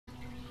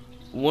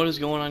What is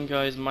going on,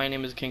 guys? My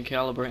name is King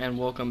Caliber and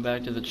welcome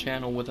back to the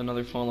channel with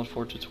another Fallout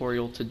 4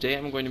 tutorial. Today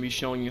I'm going to be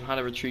showing you how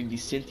to retrieve the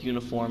synth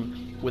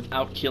uniform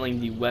without killing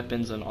the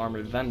weapons and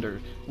armored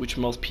vendor, which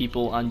most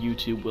people on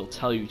YouTube will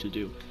tell you to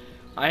do.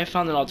 I have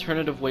found an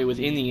alternative way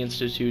within the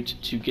Institute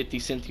to get the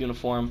synth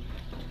uniform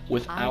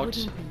without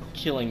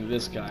killing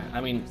this guy.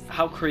 I mean,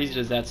 how crazy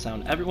does that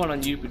sound? Everyone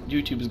on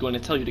YouTube is going to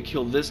tell you to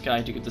kill this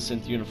guy to get the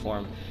synth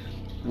uniform,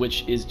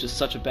 which is just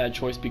such a bad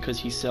choice because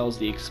he sells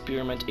the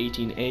Experiment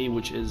 18A,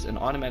 which is an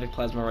automatic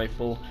plasma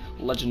rifle,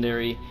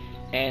 legendary,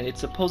 and it's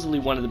supposedly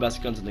one of the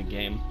best guns in the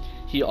game.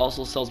 He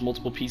also sells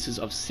multiple pieces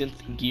of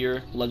synth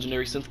gear,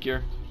 legendary synth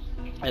gear,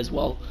 as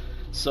well.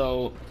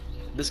 So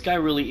this guy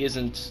really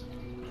isn't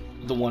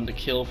the one to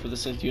kill for the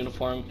synth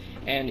uniform,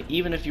 and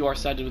even if you are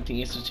sided with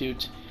the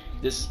Institute,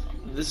 this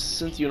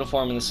synth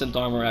uniform and the synth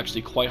armor are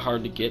actually quite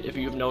hard to get, if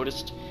you've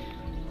noticed.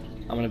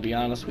 I'm going to be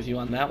honest with you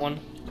on that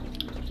one.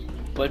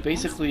 But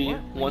basically,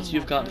 once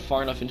you've gotten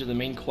far enough into the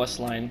main quest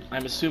line,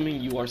 I'm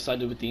assuming you are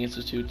sided with the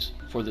Institute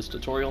for this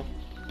tutorial,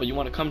 but you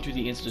want to come to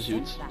the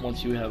Institute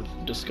once you have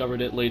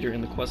discovered it later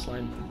in the quest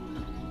line.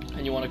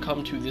 And you want to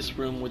come to this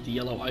room with the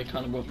yellow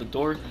icon above the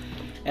door,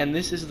 and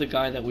this is the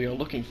guy that we are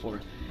looking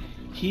for.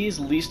 He is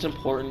least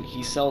important.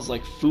 He sells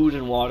like food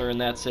and water and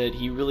that's it.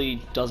 He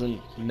really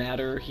doesn't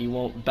matter. He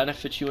won't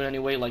benefit you in any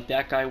way like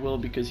that guy will,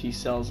 because he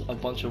sells a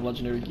bunch of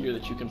legendary gear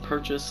that you can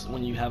purchase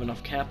when you have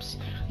enough caps.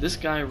 This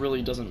guy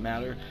really doesn't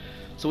matter.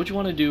 So what you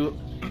want to do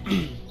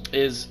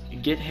is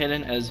get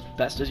hidden as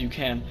best as you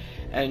can,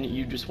 and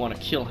you just want to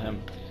kill him,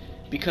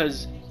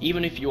 because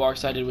even if you are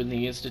sided with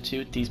the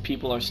Institute, these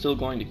people are still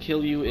going to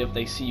kill you if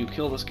they see you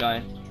kill this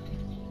guy.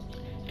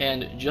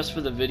 And just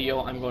for the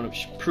video, I'm going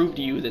to prove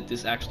to you that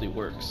this actually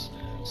works.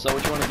 So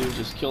what you want to do is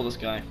just kill this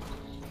guy.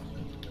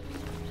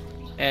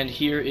 And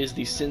here is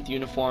the synth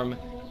uniform,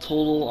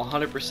 total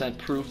 100%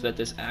 proof that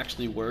this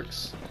actually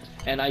works.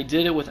 And I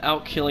did it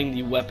without killing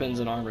the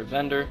weapons and armor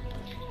vendor,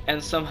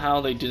 and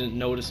somehow they didn't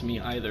notice me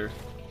either.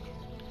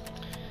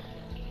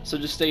 So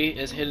just stay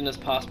as hidden as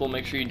possible.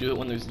 Make sure you do it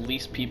when there's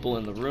least people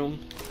in the room.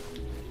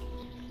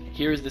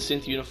 Here is the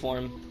synth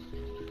uniform.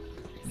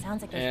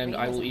 And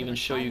I will even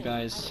show you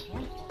guys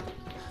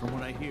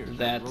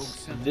that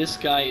this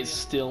guy is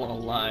still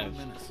alive.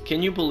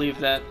 Can you believe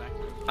that?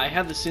 I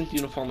have the synth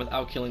uniform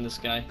without killing this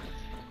guy.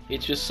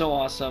 It's just so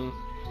awesome.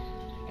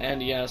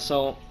 And yeah,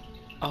 so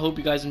I hope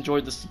you guys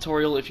enjoyed this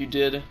tutorial. If you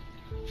did,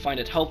 find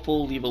it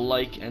helpful, leave a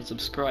like and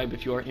subscribe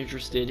if you are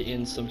interested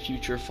in some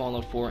future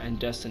Fallout 4 and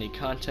Destiny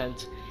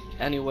content.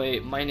 Anyway,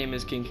 my name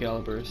is King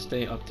Caliber.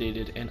 Stay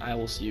updated and I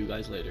will see you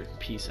guys later.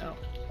 Peace out.